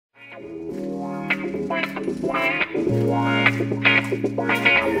Hi,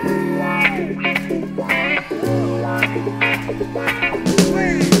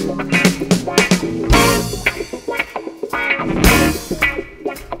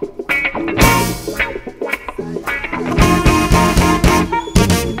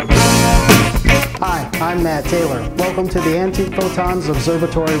 I'm Matt Taylor. Welcome to the Antique Photons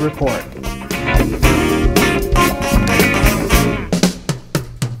Observatory Report.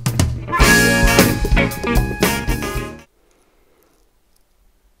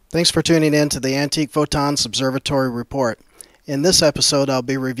 Thanks for tuning in to the Antique Photons Observatory Report. In this episode, I'll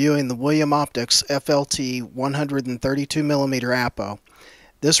be reviewing the William Optics FLT 132mm Apo.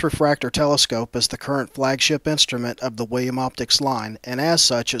 This refractor telescope is the current flagship instrument of the William Optics line, and as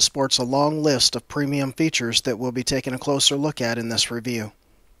such, it sports a long list of premium features that we'll be taking a closer look at in this review.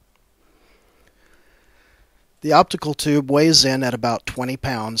 The optical tube weighs in at about 20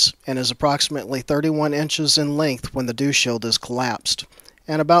 pounds and is approximately 31 inches in length when the dew shield is collapsed,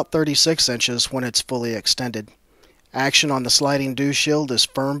 and about 36 inches when it's fully extended. Action on the sliding dew shield is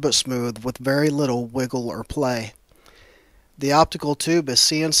firm but smooth with very little wiggle or play. The optical tube is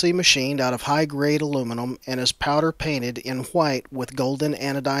CNC machined out of high-grade aluminum and is powder painted in white with golden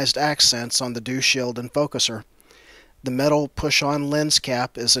anodized accents on the dew shield and focuser. The metal push-on lens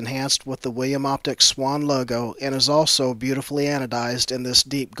cap is enhanced with the William Optics Swan logo and is also beautifully anodized in this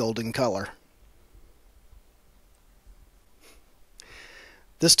deep golden color.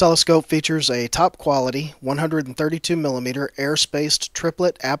 This telescope features a top-quality 132mm air-spaced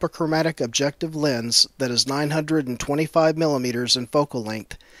triplet apochromatic objective lens that is 925mm in focal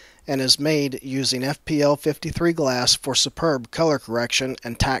length and is made using FPL 53 glass for superb color correction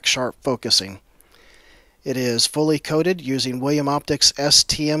and tack-sharp focusing. It is fully coated using William Optics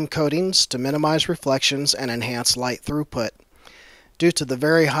STM coatings to minimize reflections and enhance light throughput. Due to the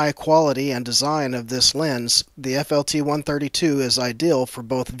very high quality and design of this lens, the FLT 132 is ideal for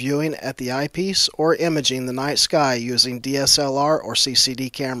both viewing at the eyepiece or imaging the night sky using DSLR or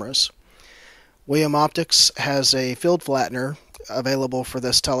CCD cameras. William Optics has a field flattener available for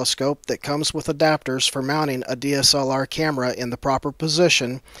this telescope that comes with adapters for mounting a DSLR camera in the proper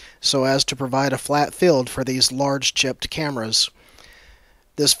position so as to provide a flat field for these large chipped cameras.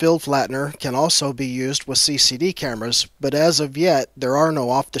 This field flattener can also be used with CCD cameras, but as of yet, there are no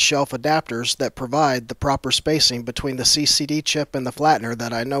off-the-shelf adapters that provide the proper spacing between the CCD chip and the flattener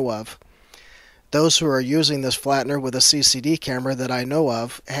that I know of. Those who are using this flattener with a CCD camera that I know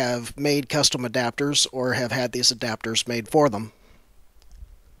of have made custom adapters or have had these adapters made for them.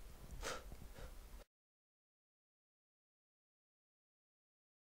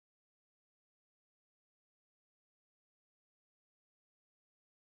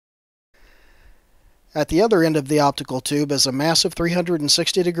 At the other end of the optical tube is a massive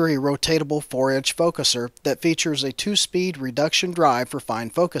 360-degree rotatable 4-inch focuser that features a 2-speed reduction drive for fine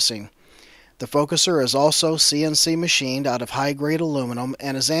focusing. The focuser is also CNC machined out of high-grade aluminum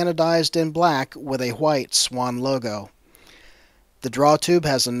and is anodized in black with a white Swan logo. The draw tube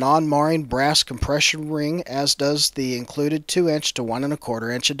has a non-marring brass compression ring, as does the included 2-inch to 1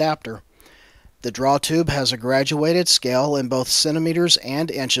 1/4-inch adapter. The draw tube has a graduated scale in both centimeters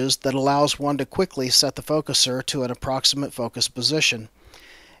and inches that allows one to quickly set the focuser to an approximate focus position.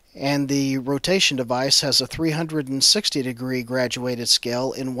 And the rotation device has a 360-degree graduated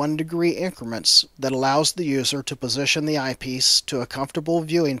scale in 1-degree increments that allows the user to position the eyepiece to a comfortable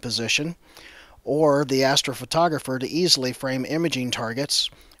viewing position, or the astrophotographer to easily frame imaging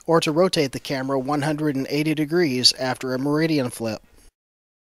targets, or to rotate the camera 180 degrees after a meridian flip.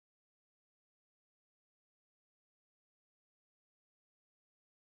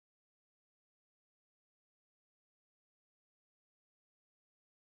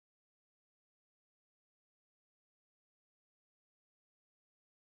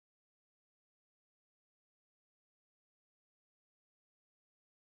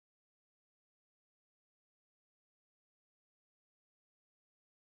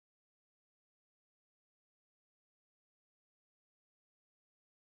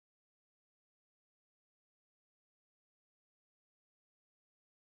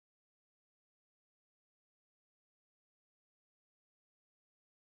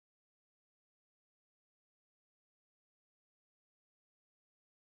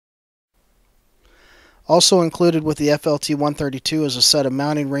 Also included with the FLT 132 is a set of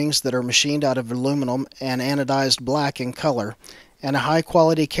mounting rings that are machined out of aluminum and anodized black in color, and a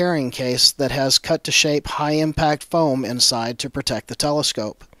high-quality carrying case that has cut-to-shape high-impact foam inside to protect the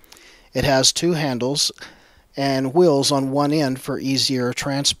telescope. It has 2 handles and wheels on one end for easier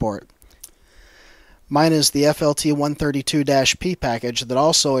transport. Mine is the FLT132-P package that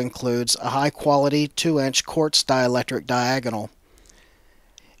also includes a high-quality 2-inch quartz dielectric diagonal.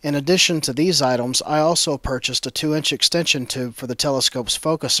 In addition to these items, I also purchased a 2-inch extension tube for the telescope's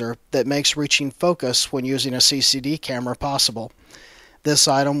focuser that makes reaching focus when using a CCD camera possible. This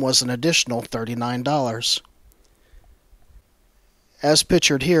item was an additional $39. As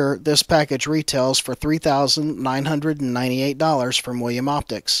pictured here, this package retails for $3,998 from William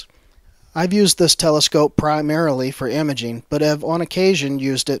Optics. I've used this telescope primarily for imaging, but have on occasion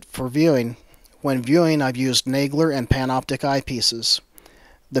used it for viewing. When viewing, I've used Nagler and Panoptic eyepieces.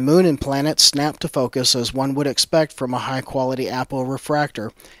 The moon and planets snap to focus as one would expect from a high-quality Apple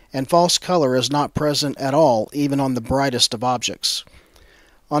refractor, and false color is not present at all, even on the brightest of objects.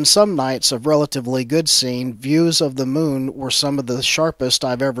 On some nights of relatively good seeing, views of the moon were some of the sharpest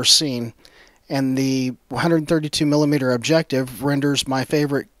I've ever seen, and the 132mm objective renders my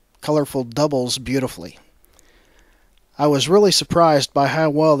favorite colorful doubles beautifully. I was really surprised by how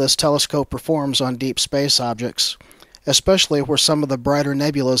well this telescope performs on deep space objects, especially where some of the brighter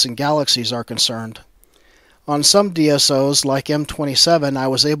nebulas and galaxies are concerned. On some DSOs, like M27, I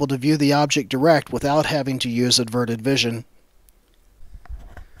was able to view the object direct without having to use averted vision.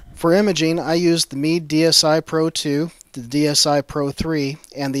 For imaging, I used the Meade DSI Pro 2, the DSI Pro 3,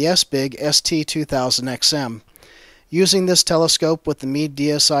 and the SBIG ST2000XM. Using this telescope with the Meade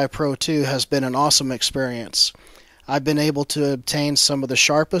DSI Pro 2 has been an awesome experience. I've been able to obtain some of the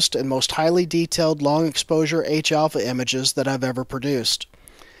sharpest and most highly detailed long-exposure H-alpha images that I've ever produced.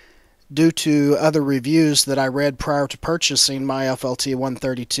 Due to other reviews that I read prior to purchasing my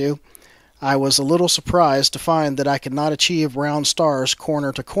FLT132, I was a little surprised to find that I could not achieve round stars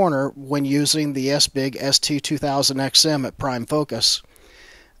corner to corner when using the SBIG ST2000XM at prime focus.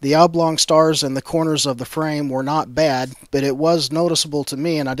 The oblong stars in the corners of the frame were not bad, but it was noticeable to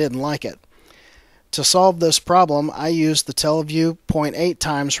me and I didn't like it. To solve this problem, I used the TeleVue 0.8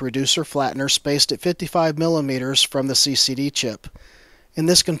 times reducer flattener spaced at 55mm from the CCD chip. In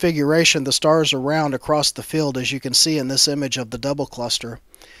this configuration, the stars are round across the field, as you can see in this image of the double cluster.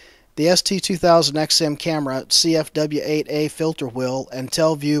 The ST2000XM camera, CFW8A filter wheel, and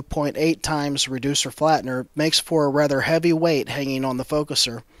TeleVue 0.8 times reducer flattener makes for a rather heavy weight hanging on the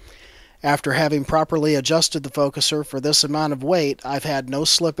focuser. After having properly adjusted the focuser for this amount of weight, I've had no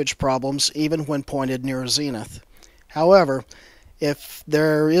slippage problems even when pointed near zenith. However, if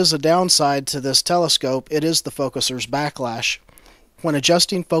there is a downside to this telescope, it is the focuser's backlash. When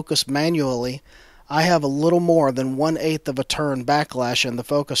adjusting focus manually, I have a little more than 1/8 of a turn backlash in the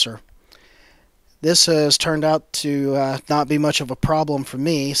focuser. This has turned out to not be much of a problem for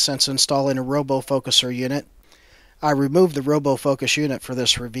me since installing a RoboFocuser unit. I removed the RoboFocus unit for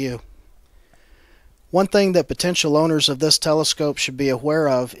this review. One thing that potential owners of this telescope should be aware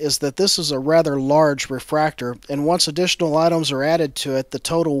of is that this is a rather large refractor, and once additional items are added to it, the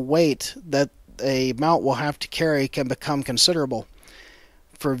total weight that a mount will have to carry can become considerable.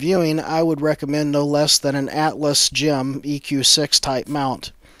 For viewing, I would recommend no less than an Atlas GEM EQ6 type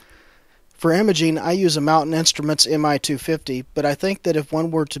mount. For imaging, I use a Mountain Instruments MI250, but I think that if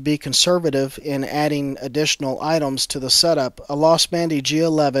one were to be conservative in adding additional items to the setup, a Lost Mandy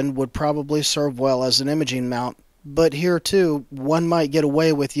G11 would probably serve well as an imaging mount, but here too, one might get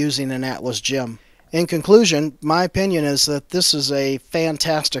away with using an Atlas GEM. In conclusion, my opinion is that this is a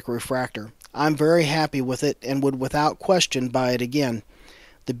fantastic refractor. I'm very happy with it and would without question buy it again.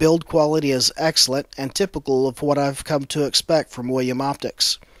 The build quality is excellent and typical of what I've come to expect from William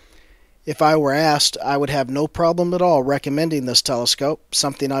Optics. If I were asked, I would have no problem at all recommending this telescope,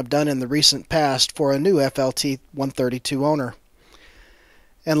 something I've done in the recent past for a new FLT132 owner.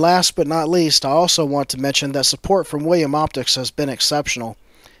 And last but not least, I also want to mention that support from William Optics has been exceptional.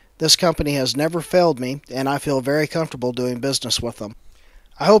 This company has never failed me, and I feel very comfortable doing business with them.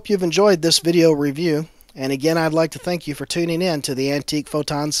 I hope you've enjoyed this video review, and again I'd like to thank you for tuning in to the Antique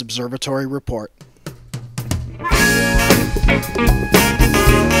Photons Observatory Report. Thank you.